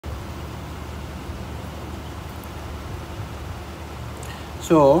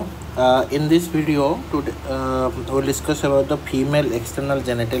So in this video today we'll discuss about the female external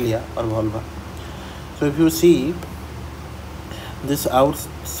genitalia or vulva. So if you see this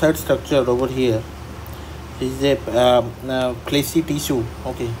outside structure over here is a fleshy tissue.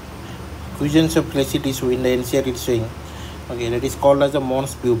 Okay, fusions of fleshy tissue in the NCR it's saying. Okay, that is called as the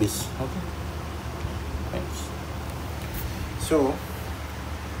mons pubis. Okay, so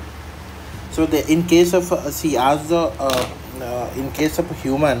the in case of see as the in case of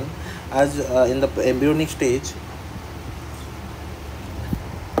human, as in the embryonic stage,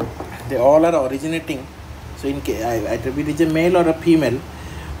 they all are originating. So in either it is a male or a female,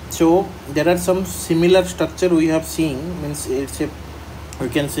 so there are some similar structure we have seen, means it's a, we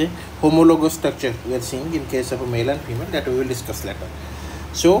can say, homologous structure we are seeing in case of a male and female, that we will discuss later.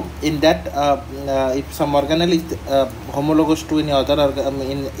 So in that if some organelle is homologous to any other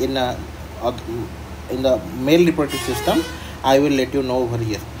in the male reproductive system, I will let you know over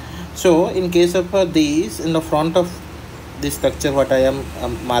here. So in case of these, in the front of this structure what I am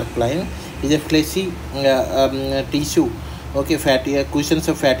marked line is a fleshy tissue. Okay, fatty cushions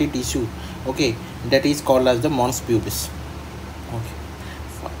of fatty tissue. Okay, that is called as the mons pubis. Okay,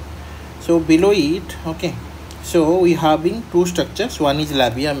 so below it, okay, so we having two structures, one is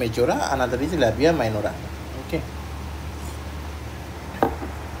labia majora, another is labia minora. Okay,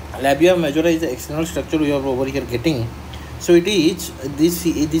 labia majora is the external structure we are over here getting. So it is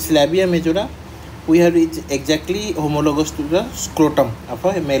this labia majora we have is exactly homologous to the scrotum of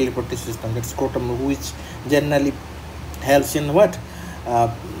a male reproductive system. That scrotum, which generally helps in what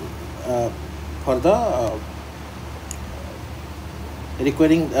for the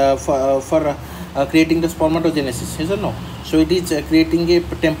requiring for creating the spermatogenesis, yes or no? So it is creating a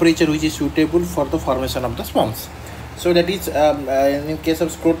temperature which is suitable for the formation of the sperms. So that is in case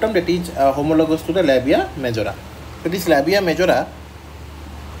of scrotum, that is homologous to the labia majora. So this labia majora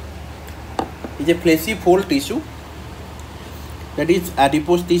is a fleshy fold tissue, that is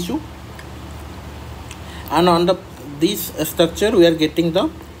adipose tissue, and on the this structure we are getting the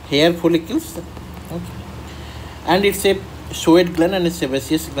hair follicles. Okay, and it's a Schwed gland and a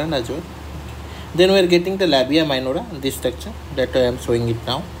sebaceous gland as well. Then we are getting the labia minora, this structure that I am showing it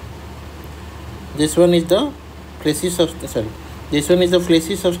now. This one is the fleshy substance. Sorry, this one is the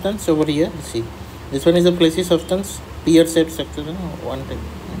fleshy substance over here. See, this one is the fleshy substance, pear-shaped structure. One time.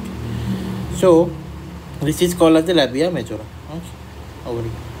 Okay. So this is called as the labia majora. Okay, over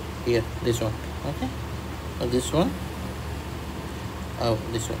here, this one. Okay, this one.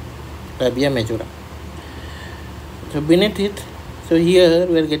 This one, labia majora. So beneath it, so here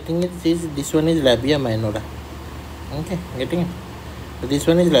we are getting it. This one is labia minora. Okay, getting it. So this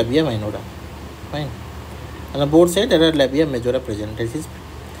one is labia minora. Fine. On the both side there are labia majora present. This is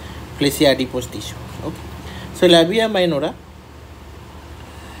fleshy adipose tissue. Okay. So labia minora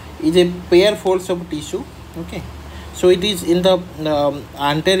is a pair folds of tissue. Okay. So it is in the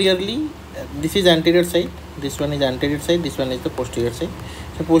anteriorly. This is anterior side. This one is anterior side. This one is the posterior side.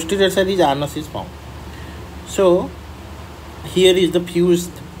 So posterior side is anus is found. So here is the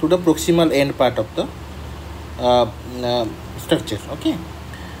fused to the proximal end part of the structure. Okay,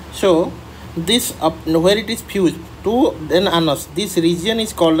 so this where it is fused to then anus, this region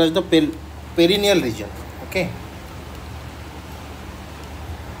is called as the perineal region. Okay,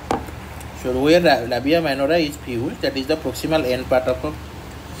 so where labia minora is fused, that is the proximal end part of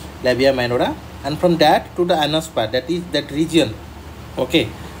labia minora, and from that to the anus part, that is that region. Okay,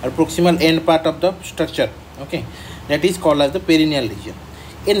 or proximal end part of the structure. Okay, that is called as the perineal region.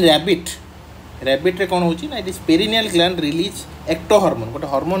 In rabbit रे कौन होची ना, it is perineal gland release ecto hormone, गोटे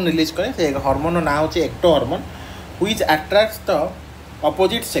hormone release करे, से hormone ना होची ecto hormone, which attracts the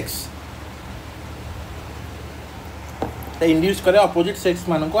opposite sex. तो induce करे opposite sex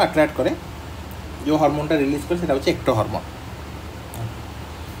मानों को attract करे, जो hormone टा release करे सेटा होची ecto hormone.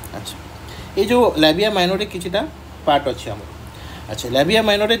 अच्छा, ये जो labia minora किछिटा part अच्छी हमर. अच्छा, labia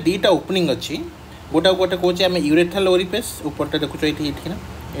minora दीटा opening अच्छी. गोटा गोटे कौन आम यूरेथ्रल ओरिफेस, ऊपरटा देखुच ये ना,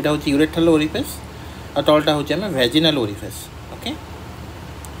 यहाँ हूँ यूरेथ्रल ओरिफेस और तलटा हूँ आम vaginal orifice. Okay,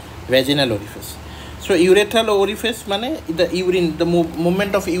 vaginal orifice. सो यूरेथ्रल ओरिफेस माने the urine, the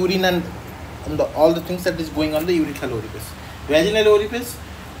movement of urine and all the things that is going on the urethral orifice. Vaginal orifice,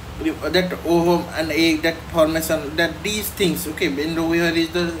 that ovum and egg, that formation, that these things. Okay, and over here is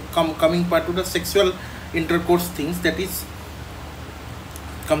the coming part to the sexual intercourse things, that is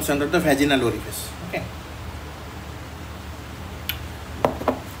comes under the vaginal orifice. Okay,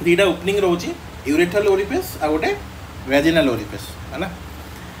 दीटा opening रोची urethral orifice आ गोटे vaginal orifice है ना.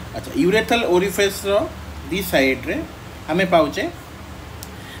 अच्छा, urethral orifice रो दी side रे हमें पाउचे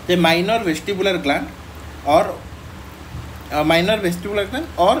the minor vestibular gland or minor vestibular gland,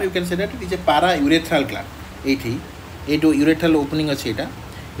 or you can say that it is a para-urethral gland. Ethi ए जो urethral opening अच्छे एटा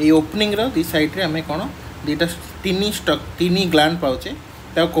ए opening row this side रे हमें कौन दीटा तीनी gland पाउचे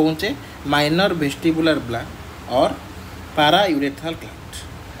ता कौन चे minor vestibular gland और para-urethral gland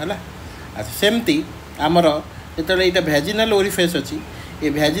हला. अच्छा सेमती आमर जेतले एटा vaginal orifice अच्छी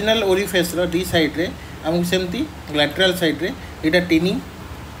ए vaginal orifice row this side रे हमको सेमती lateral side रे एटा तीनी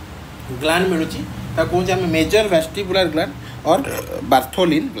gland मिलुची ता कौन चे हमें major vestibular gland और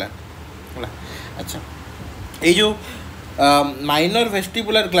Bartholin gland हला. अच्छा ये जो minor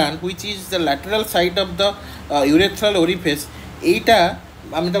vestibular gland which is the lateral side of the urethral orifice एटा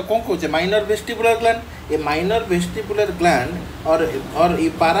आम तो कौन कहे minor vestibular gland. a minor vestibular gland or a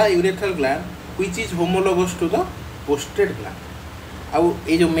para urethral gland which is homologous to the posted gland. अब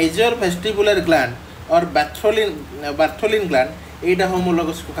ये जो major vestibular gland और Bartholin gland एटा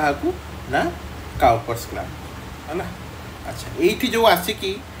homologous को कहा को ना Cowper's gland है ना. अच्छा ये जो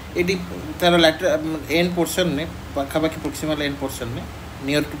आसिकी एटी तार लैटरल एंड पोर्शन में पाखापाखि प्रोक्सिमल एंड पोर्शन में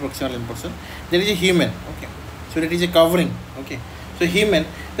near to proximal end portion there is a human. Okay so that is a covering. Okay so human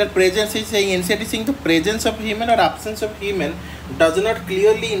that presence is saying इंसेटिसिंग the presence of human और absence of human does not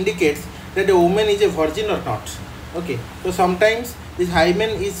clearly indicates that a woman is a virgin or not. Okay so sometimes this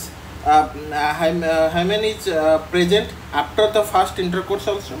hymen is present after the first intercourse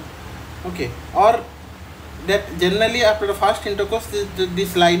also. Okay or that generally after the first intercourse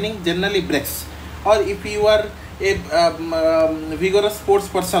this lining generally breaks, or if you are a vigorous sports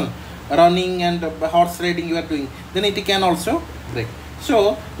person running and horse riding you are doing, then it can also break.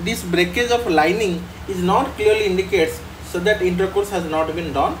 So this breakage of lining is not clearly indicates so that intercourse has not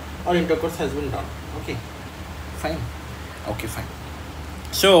been done or intercourse has been done. Okay fine. Okay fine.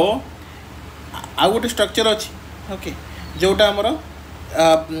 So आउ गोटे structure अच्छी. Okay जोटा आमर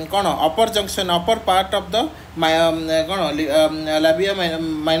कौन अपर junction upper part of the कौन लाबिया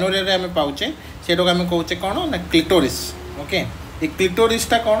minora रे हमें पाउचे सेटा हमें कहूचे कौन ना क्लिटोरिस. ओके ये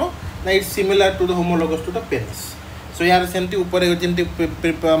क्लिटोरिसटा कौन ना it's similar to the homologous to the penis. सो यार सेमती ऊपर जेमती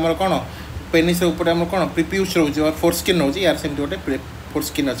हमर कौन पेनिस ऊपर हमर कौन प्रिप्यूस रोचे और फोरस्किन रोचे यार सेमती गोटे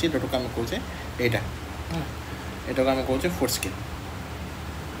फोरस्किन अच्छी जोटा हमें कहूचे एटा एटा हमें कहूचे फोरस्किन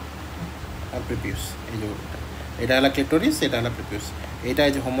और प्रिप्यूस ए जो एटा हला क्लिटोरिस एटा हला prepuce Etah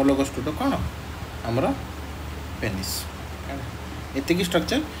is homologous to the कौन आमर पेनिस एतिकी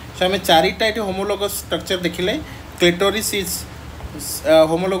स्ट्रक्चर. सो आम चारिटा ये होमोलोगस स्ट्रक्चर देखिले clitoris is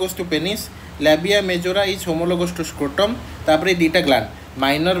homologous to penis, labia majora is homologous to scrotum, तापर दीटा ग्लैंड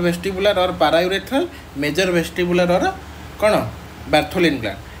माइनर वेस्टिबुलर और पारायूरेथ्रल, मेजर वेस्टिबुलर और कौन बार्थोलिन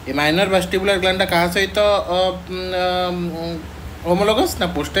ग्लैंड. ये माइनर वेस्टिबुलर ग्लैंड क्या सहित होमोलोगस ना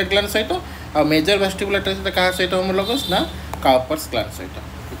पोस्टेड ग्लैंड सहित, और मेजर वेस्टिबुलर सहित क्या सहित होमोलोगस ना काउपर्स ग्लैंड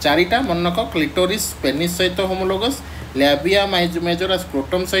सहित. चारिटा मनक क्लिटोरिस पेनिस सहित होमोलोगस, लैबिया मेजोरा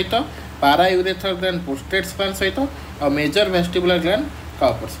स्क्रोटम सहित, पारायूरेथ्रल ग्लैंड पोस्टेड ग्लैंड सहित, और major vestibular gland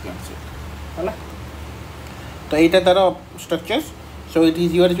Cowper's gland सहित है. तो यहाँ तार structure. So it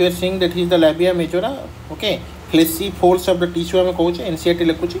is your seeing that is the labia majora. Okay fleshy folds of the tissue आम कहे NCERT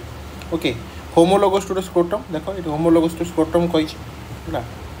लिखुची. Okay homologous to the scrotum देख ये होमोलोगस टू स्क्रोटम कही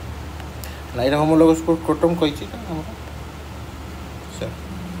ना ये होमोलोगस टू स्क्रोटम कही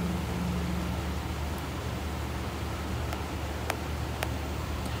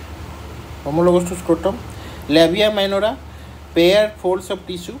homologous to scrotum. Labia minora pair folds of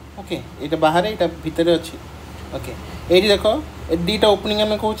tissue. Okay ये बाहर ये भितर अच्छी. ओके ये देख दीटा ओपनिंग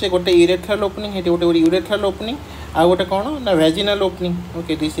आम कहे गोटे यूरेथ्रल ओपनिंग ये गोटे यूरेथ्रल ओपनिंग आ गोटे कौन ना vaginal opening.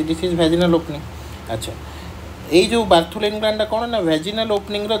 Okay this is vaginal opening. अच्छा ये जो बार्थोलिन ग्लैंड कौन ना वैजिनल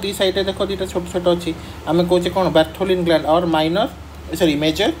ओपनिंग रो दी साइड देख दीटा छोट छोट अच्छी आम कहे कौन बार्थोलिन ग्लैंड और माइनर सॉरी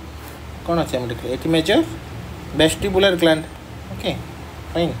मेजर कौन अच्छे आम देख ये major vestibular gland. Okay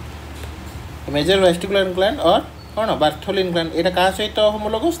fine major vestibular gland और कौन बार्थोलिन ग्लैंड यहाँ क्या सहित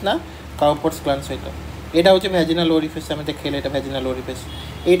होमोलोगस ना काउपर्स ग्लैंड सहित. यहाँ हूँ वैजिनल ओरिफिस आम देखले ये वैजिनल ओरिफिस.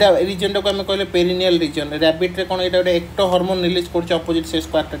 यहाँ रिजन टाक आम कहले पेरिनियल रिजन. रैबिट रे कौन ये एक्टो हार्मोन रिलीज कर अपोजिट सेक्स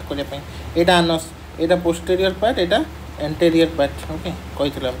को अट्रैक्ट करने. यहाँ आनस यहाँ पोस्टेरियर पार्ट यहाँ एंटेरियर पार्ट. ओके कही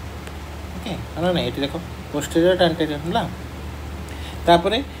ओके है ना ये देख पोस्टेरियर एंटेरियर है.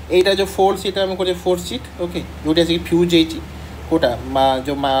 तापर यहाँ जो फोर्स ये आम कहे फोर्स सीट. ओके जो आसिक फ्यूज होटा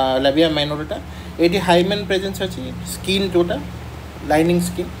जो लैबिया माइनोरा ये हाइमेन प्रेजेंस अच्छी स्किन जोटा लाइनिंग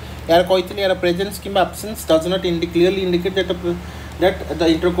स्किन यार कही यार प्रेजेंस कि absence does not clearly indicate that the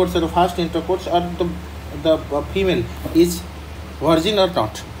intercourse और फर्स्ट इंटरकोर्स और द फीमेल इज वर्जिन और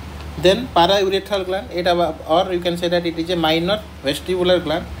नॉट. देन पारायूरेथ्रल ग्लैंड एटा और you can say that it is a minor vestibular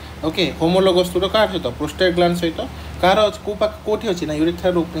gland. Okay homologous to car सहित prostate gland सहित car कौटी अच्छी ना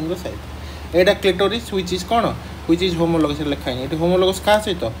urethral opening side. Etah clitoris which is कौन which is homologous लिखा है homologous क्या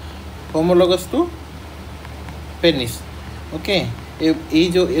सहित homologous to penis ओके ये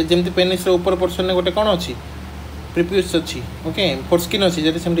जो जमती पेनिस ऊपर पोर्शन में गोटे कौन अच्छी प्रिप्यूस अच्छी ओके फोर्स्किन अच्छी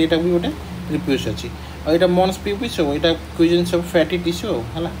जैसे सेमती यहाँ भी गोटे प्रिप्यूस अच्छी और यहाँ मॉन्स प्यूबिस हो यहाँ क्यूजन सब फैटी टिश्यू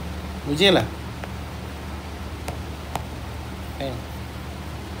है बुझीगला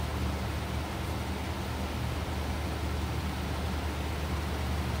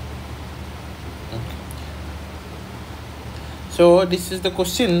So this is the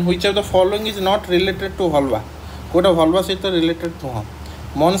question, which of the following is not related to vulva? Kota vulva सहित related to हाँ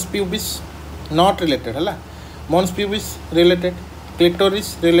mons pubis not related है ला mons pubis related clitoris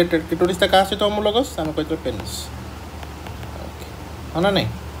related clitoris ता कहाँ से तो homologous हमें कहते हैं penis है ना नहीं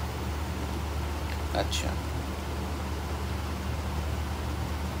अच्छा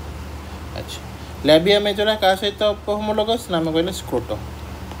labia majora कहाँ से तो homologous ना हमें कहते हैं scrotum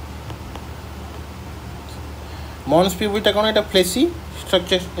mons pubis ता कौन है fleshy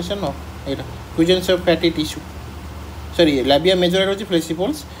structure ऐसा ना ये cuisine of fatty tissue sorry labia majora होची fleshy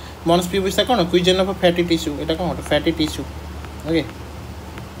folds mons pubis ता कौन क्यूजन ऑफ फैटी टिश्यू एटा कौन फैटी टिश्यू ओके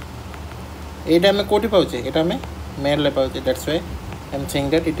एटा में कोठी पाउचे एटा में मेल ले पाउचे that's why I am saying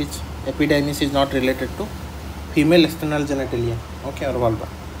that it is epididymis is not related to female external genitalia okay और vulva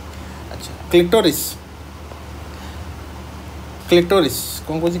अच्छा क्लिटोरिस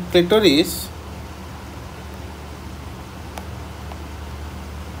कौन Kochi clitoris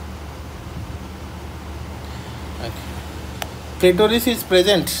clitoris is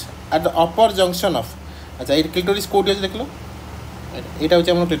present at the upper junction of अच्छा ये clitoris कोटी अच्छे देख लो ये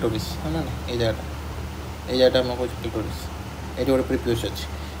होचे हमर clitoris है ना ये जगह हम को clitoris ये जो प्रिप्यूस अच्छी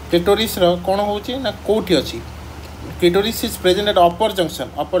clitoris रो कौन होची ना कोटी अच्छी clitoris is present at upper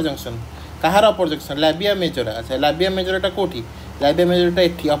junction Kahar upper junction labia majora अच्छा labia majora टा कोटी labia majora टा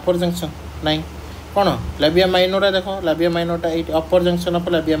एठी upper junction नहीं कौन labia minora देखो labia minora टा एठी upper junction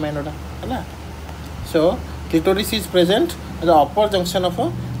of labia minora है ना so clitoris is present at the upper junction of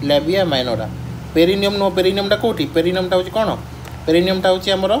labia minora perineum no perineum टा कोठी perineum टा होची कौन perineum टा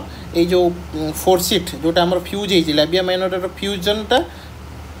होची हमरो ए जो फोर्सिट जोटा हमरो फ्यूज हेची labia minora रो फ्यूजन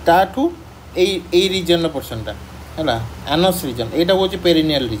टा टू ए रीजन पोर्शन टा हैला एनस रीजन एटा होची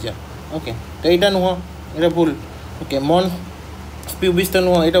पेरिनियल रीजन ओके तो एटा नुह एटा भूल ओके मॉन प्यूबिस तो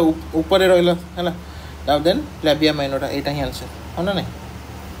नुह एटा ऊपर रहला हैला ता देन labia minora एटा ही आंसर हो ना नहीं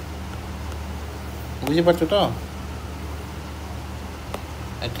बुझी पारछो तो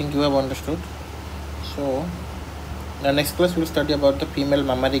I think you have understood. So the next class we will study about the female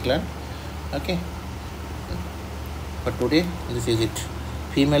mammary gland. Okay, but today this is it,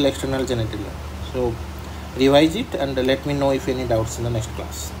 female external genitalia. So revise it and let me know if any doubts in the next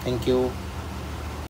class. Thank you.